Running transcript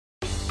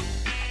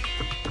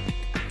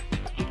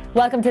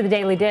Welcome to the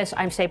Daily Dish.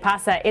 I'm Shay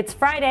Pausa. It's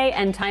Friday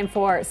and time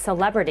for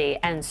celebrity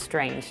and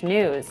strange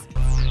news.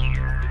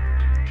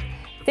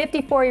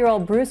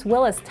 54-year-old Bruce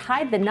Willis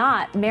tied the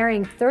knot,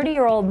 marrying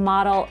 30-year-old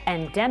model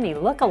and Demi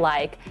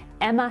lookalike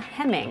Emma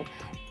Hemming.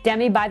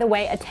 Demi, by the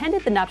way,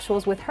 attended the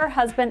nuptials with her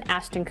husband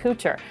Ashton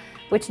Kutcher,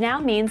 which now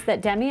means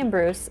that Demi and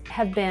Bruce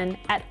have been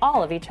at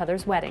all of each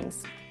other's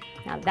weddings.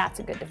 Now that's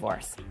a good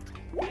divorce.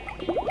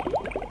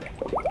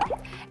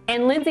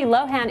 And Lindsay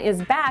Lohan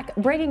is back,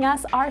 bringing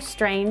us our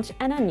strange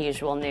and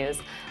unusual news.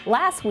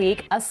 Last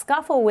week, a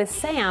scuffle with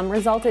Sam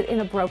resulted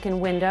in a broken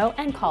window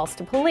and calls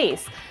to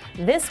police.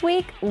 This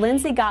week,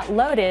 Lindsay got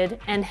loaded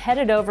and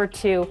headed over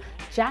to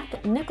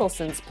Jack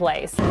Nicholson's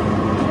place. What's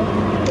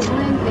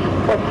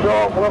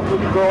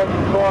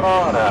going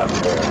on out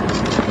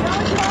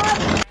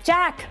there?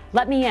 Jack,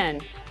 let me in.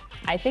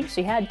 I think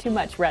she had too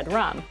much red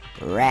rum.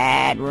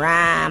 Red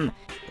rum,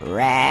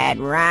 red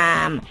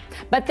rum.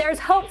 But there's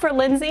hope for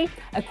Lindsay.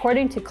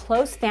 According to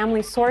close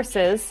family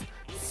sources,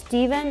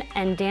 Stephen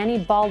and Danny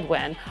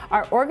Baldwin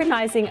are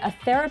organizing a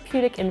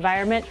therapeutic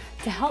environment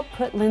to help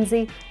put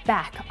Lindsay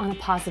back on a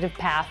positive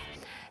path.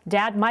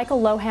 Dad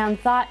Michael Lohan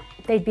thought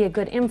they'd be a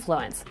good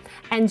influence.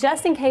 And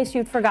just in case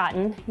you'd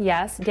forgotten,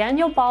 yes,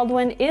 Daniel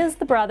Baldwin is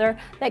the brother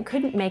that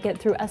couldn't make it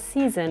through a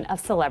season of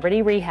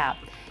celebrity rehab.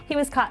 He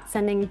was caught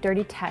sending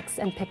dirty texts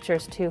and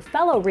pictures to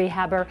fellow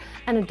rehabber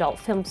and adult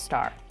film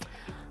star.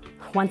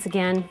 Once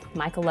again,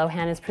 Michael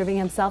Lohan is proving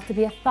himself to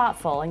be a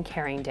thoughtful and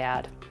caring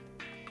dad.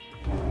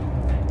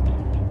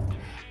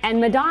 And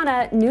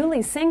Madonna,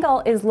 newly single,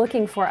 is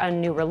looking for a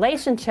new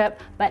relationship,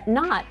 but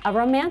not a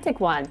romantic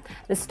one.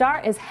 The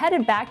star is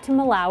headed back to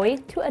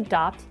Malawi to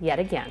adopt yet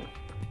again.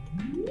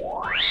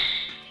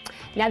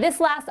 Now, this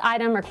last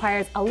item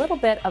requires a little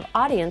bit of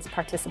audience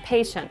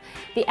participation.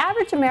 The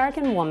average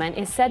American woman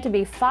is said to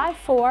be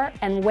 5'4"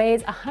 and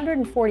weighs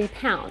 140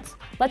 pounds.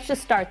 Let's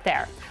just start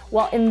there.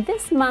 Well, in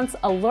this month's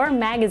Allure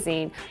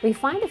magazine, we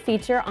find a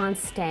feature on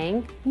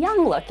staying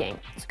young looking.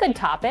 It's a good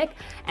topic.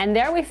 And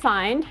there we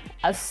find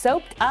a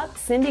soaped up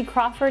Cindy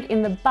Crawford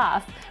in the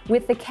buff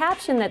with the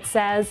caption that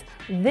says,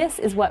 "This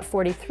is what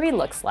 43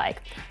 looks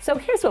like." So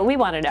here's what we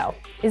want to know.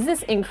 Is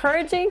this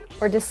encouraging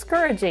or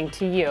discouraging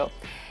to you?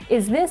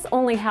 Is this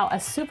only how a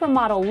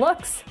supermodel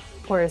looks,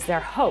 or is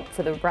there hope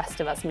for the rest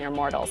of us mere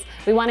mortals?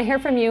 We want to hear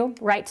from you.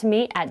 Write to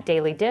me at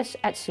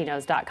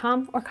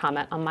dailydish@sheknows.com or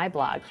comment on my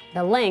blog.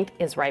 The link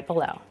is right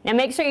below. Now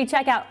make sure you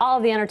check out all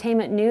of the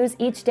entertainment news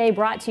each day,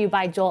 brought to you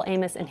by Joel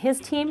Amos and his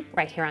team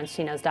right here on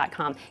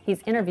sheknows.com.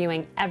 He's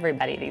interviewing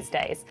everybody these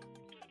days.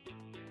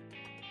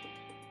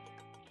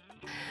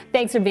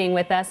 Thanks for being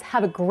with us.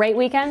 Have a great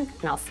weekend,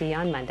 and I'll see you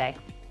on Monday.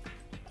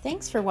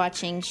 Thanks for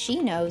watching She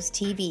Knows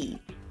TV.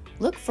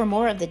 Look for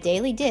more of the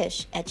Daily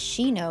Dish at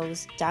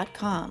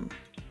sheknows.com.